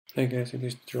Hey guys, in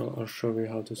this tutorial I'll show you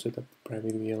how to set up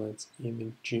private VLANs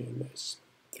in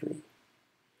GNS3.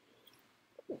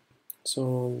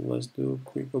 So let's do a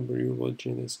quick overview of what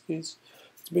GNS is.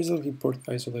 It's basically port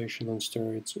isolation on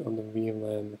steroids on the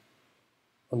VLAN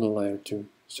on the layer 2.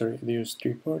 Sorry, it uses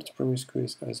 3 ports: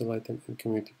 promiscuous, isolated, and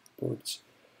community ports.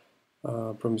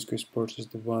 Promiscuous port is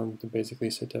the one to basically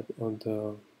set up on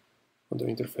the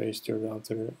interface to your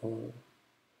router or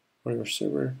your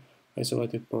server.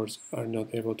 Isolated ports are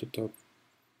not able to talk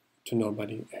to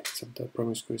nobody except the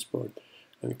promiscuous port,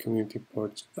 and the community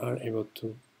ports are able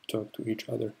to talk to each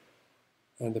other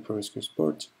and the promiscuous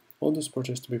ports. All those ports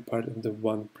has to be part of the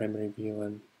one primary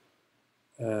VLAN,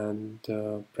 and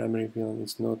the primary VLAN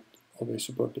is not always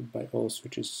supported by all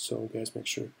switches, so guys, make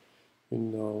sure you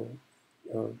know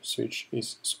your switch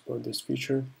is support this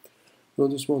feature. We'll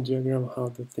do a small diagram how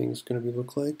the thing is going to be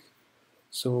look like.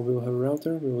 So we'll have a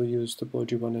router, we will use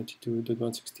topology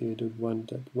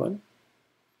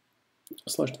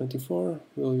 192.168.1.1/24.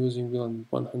 We're using VLAN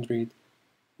 100,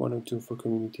 102 for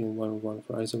community, and 101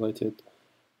 for isolated.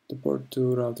 The port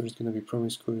to router is going to be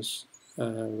promiscuous,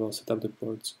 and we'll set up the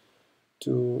ports to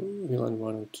VLAN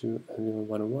 102 and VLAN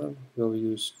 101. We'll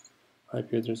use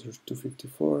IP addresses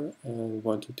 254 and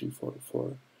 12344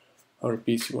 for our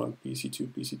PC1, PC2,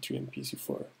 PC3, and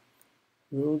PC4.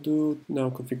 We'll do now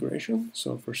configuration.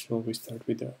 So first of all, we start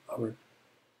with our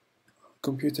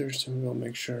computers, and we'll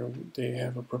make sure they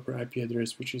have a proper IP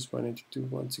address, which is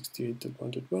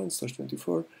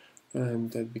 192.168.1.1/24,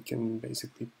 and that we can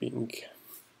basically ping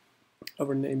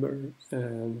our neighbor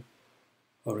and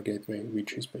our gateway,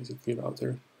 which is basically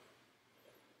router.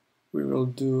 We will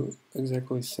do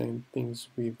exactly the same things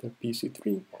with the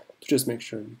PC3 to just make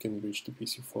sure we can reach the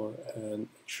PC4 and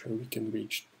make sure we can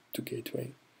reach the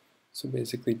gateway. So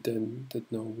basically, then that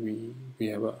now we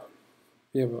have a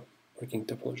working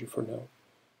topology for now.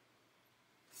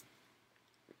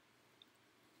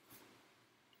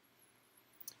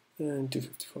 And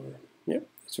 254, yep,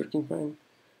 it's working fine.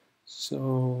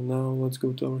 So now let's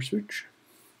go to our switch.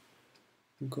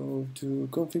 Go to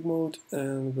config mode,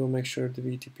 and we'll make sure the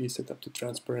VTP is set up to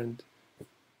transparent.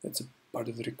 That's a part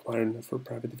of the requirement for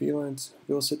private VLANs.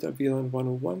 We'll set up VLAN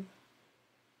 101,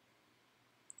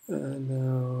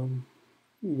 and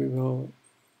we will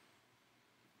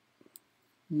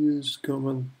use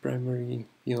common primary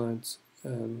VLANs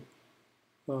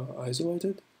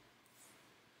isolated.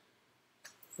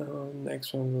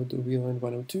 Next one we'll do VLAN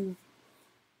 102,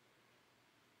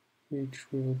 which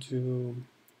we'll do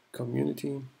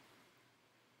community.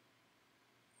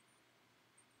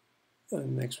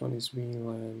 And next one is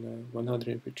VLAN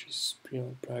 100, which is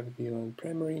private VLAN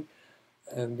primary.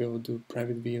 And we'll do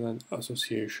private VLAN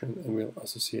association, and we'll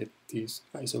associate these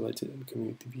isolated and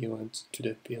community VLANs to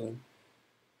that VLAN.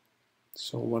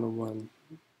 So 101,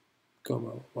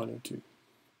 102.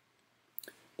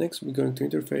 Next, we're going to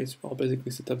interface. I'll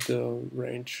basically set up the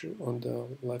range on the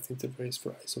left interface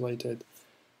for isolated,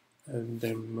 and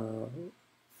then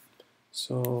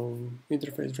so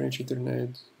interface range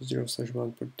Ethernet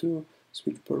 0/1.2,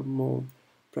 switch port mode,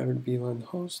 private VLAN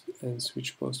host, and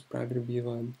switch post private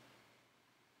VLAN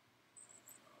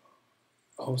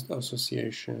host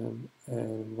association,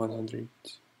 and 100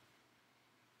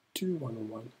 to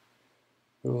 101.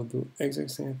 We will do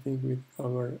exact same thing with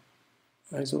our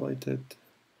isolated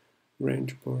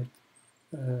range port,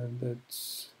 and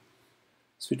that's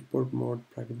switch port mode,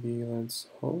 private VLANs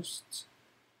hosts,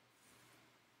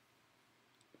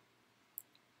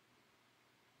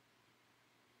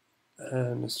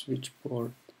 and switch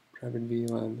port private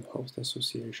VLAN host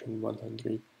association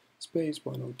 100 space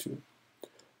 102.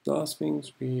 The last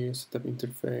things, we set up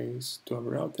interface to our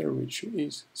router, which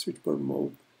is switch port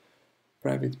mode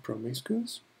private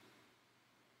promiscuous,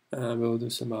 and we'll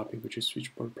do some mapping, which is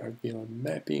switch port private VLAN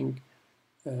mapping,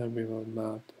 and we will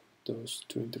map those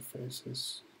two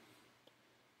interfaces,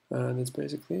 and that's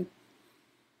basically it.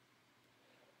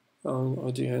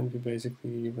 On the end, we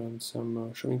basically run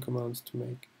some showing commands to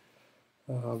make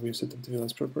we set up the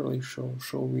VLANs properly. Show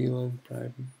VLAN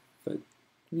private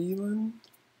VLAN.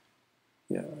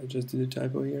 Yeah, I just did a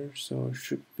typo here, so it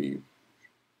should be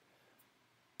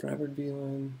private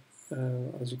VLAN.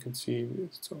 As you can see,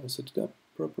 it's all set up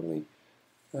properly.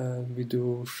 And we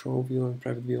do show VLAN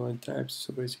private VLAN types,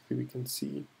 so basically we can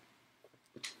see.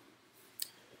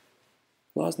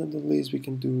 Last but not least, we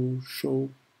can do show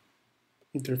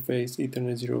interface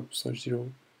Ethernet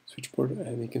 0/0 switch port,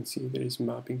 and we can see there is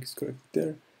mapping is correct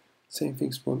there. Same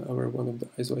thing, spawn our one of the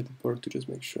isolated port to just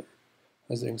make sure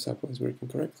as the example is working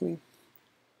correctly.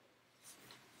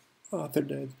 After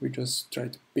that, we just try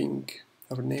to ping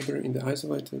our neighbor in the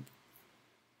isolated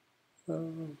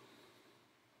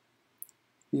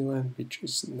VLAN which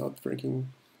is not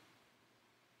working,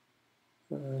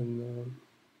 and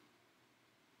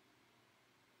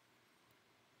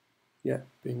yeah,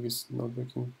 ping is not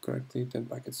working correctly. 10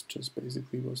 packets just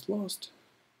basically was lost.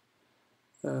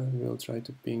 And we'll try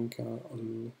to ping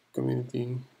on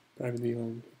community private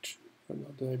VLAN, which I'm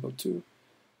not able to.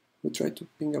 We'll try to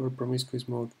ping our promiscuous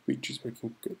mode, which is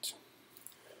working good.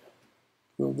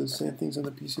 We'll do the same things on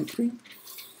the PC3.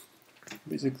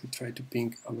 Basically try to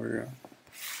ping our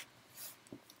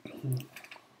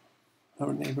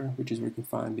neighbor, which is working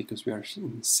fine because we are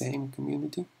in the same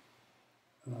community.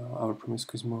 Our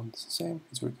promiscuous mode is the same,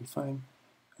 it's working fine.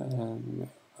 And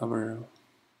our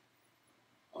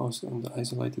host on the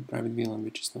isolated private VLAN,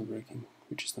 which is not working,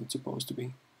 which is not supposed to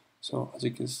be. So as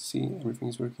you can see, everything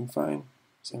is working fine.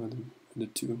 Same with the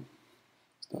two,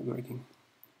 it's not working.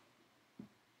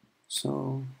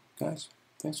 So guys,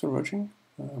 thanks for watching.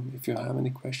 If you have any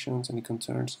questions, any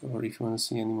concerns, or if you want to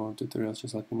see any more tutorials,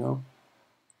 just let me know.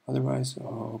 Otherwise, I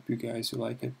hope you guys will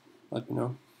like it. Let me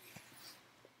know.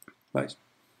 Bye.